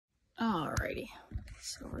Alrighty,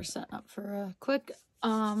 so we're setting up for a quick,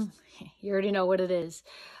 you already know what it is.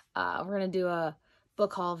 We're gonna do a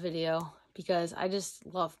book haul video because I just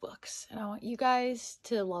love books and I want you guys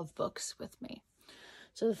to love books with me.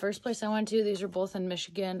 So the first place I went to, these are both in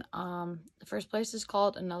Michigan. The first place is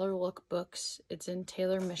called Another Look Books. It's in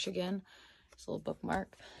Taylor, Michigan. It's a little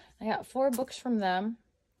bookmark. I got 4 books from them.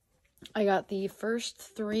 I got the first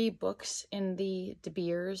 3 books in the De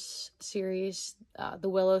Beers series, the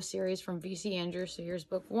Willow series from V.C. Andrews. So here's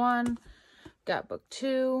book 1, got book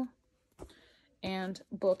 2, and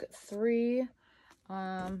book 3.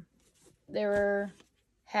 They were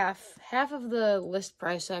half of the list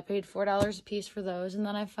price, so I paid $4 a piece for those. And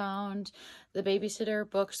then I found the Babysitter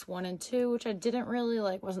books 1 and 2, which I didn't really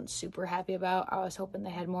wasn't super happy about. I was hoping they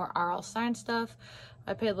had more R.L. Stine stuff.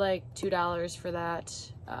 I paid like $2 for that,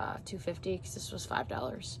 $2.50 because this was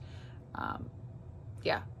 $5.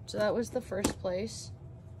 Yeah, so that was the first place.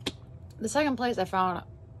 The second place I found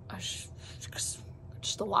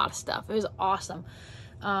just a lot of stuff. It was awesome.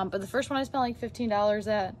 But the first one I spent like $15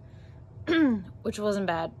 at, which wasn't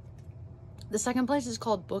bad. The second place is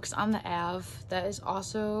called Books on the Ave. That is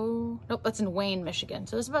also, nope, that's in Wayne, Michigan.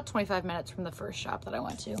 So it's about 25 minutes from the first shop that I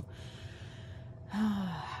went to.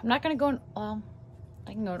 I'm not going to go in, well,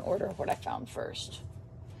 I can go in order of what I found first.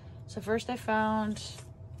 So first I found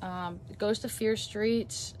Ghost of Fear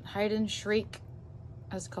Street, Hide and Shriek.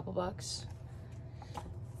 That's a couple bucks.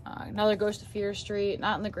 Another Ghost of Fear Street,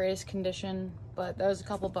 not in the greatest condition, but that was a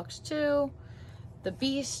couple bucks too. The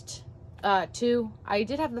Beast, 2. I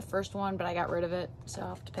did have the first one, but I got rid of it, so I'll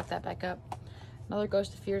have to pick that back up. Another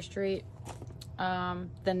Ghost of Fear Street.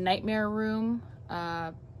 The Nightmare Room.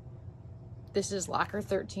 This is Locker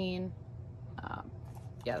 13.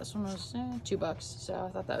 Yeah, this one was $2, so I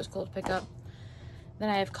thought that was cool to pick up. Then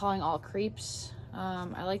I have Calling All Creeps.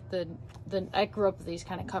 I like I grew up with these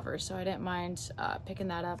kind of covers, so I didn't mind picking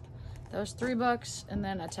that up. That was $3, and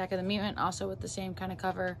then Attack of the Mutant, also with the same kind of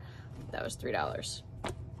cover. That was $3.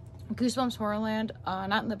 Goosebumps Horrorland,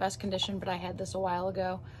 not in the best condition, but I had this a while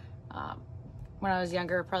ago. When I was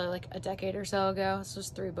younger, probably like a decade or so ago. This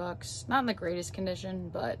was $3. Not in the greatest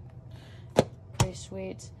condition, but pretty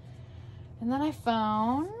sweet. And then I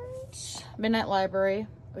found Midnight Library,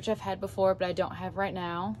 which I've had before, but I don't have right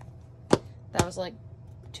now. That was like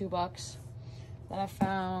 $2. Then I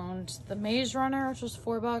found The Maze Runner, which was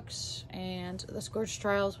 $4, and The Scorched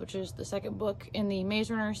Trials, which is the second book in the Maze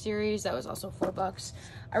Runner series. That was also $4.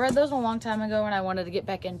 I read those a long time ago and I wanted to get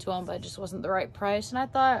back into them, but it just wasn't the right price. And I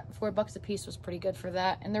thought $4 a piece was pretty good for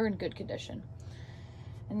that, and they're in good condition.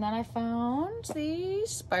 And then I found the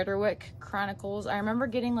Spiderwick Chronicles. I remember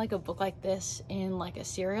getting like a book like this in like a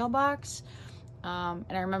cereal box. And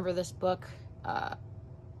I remember this book.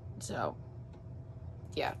 So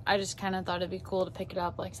yeah, I just kind of thought it'd be cool to pick it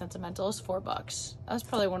up, like sentimental. It was $4. That was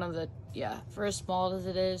probably one of the, yeah, for as small as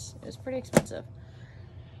it was pretty expensive.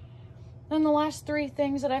 Then the last 3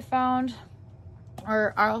 things that I found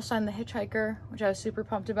are R.L. Stine The Hitchhiker, which I was super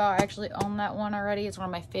pumped about. I actually own that one already. It's one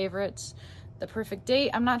of my favorites. The Perfect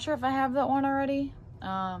Date, I'm not sure if I have that one already.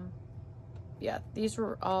 Yeah, these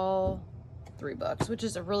were all $3, which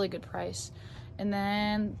is a really good price. And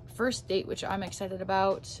then First Date, which I'm excited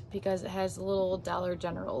about because it has a little Dollar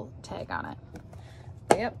General tag on it.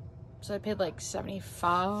 Yep, so I paid like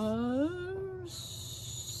 75,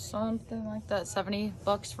 something like that,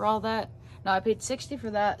 $70 for all that. No, I paid 60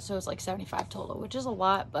 for that, so it's like 75 total, which is a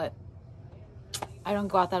lot, but I don't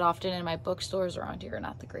go out that often, and my bookstores around here are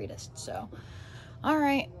not the greatest. So, all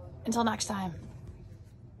right, until next time.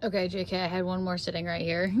 Okay, JK, I had one more sitting right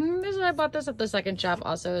here. I bought this at the second shop.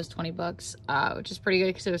 Also, it was $20, which is pretty good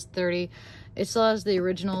because it was 30. It still has the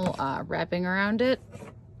original wrapping around it.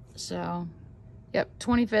 So, yep,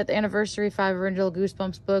 25th anniversary, 5 original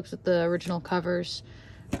Goosebumps books with the original covers.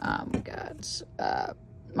 We got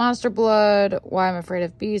Monster Blood, Why I'm Afraid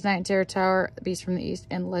of Bees, Night in Terror Tower, Beast from the East,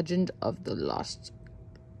 and Legend of the Lost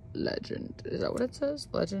Legend. Is that what it says?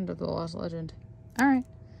 Legend of the Lost Legend. All right.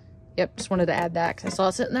 Yep, just wanted to add that because I saw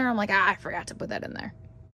it sitting there. I'm like, I forgot to put that in there.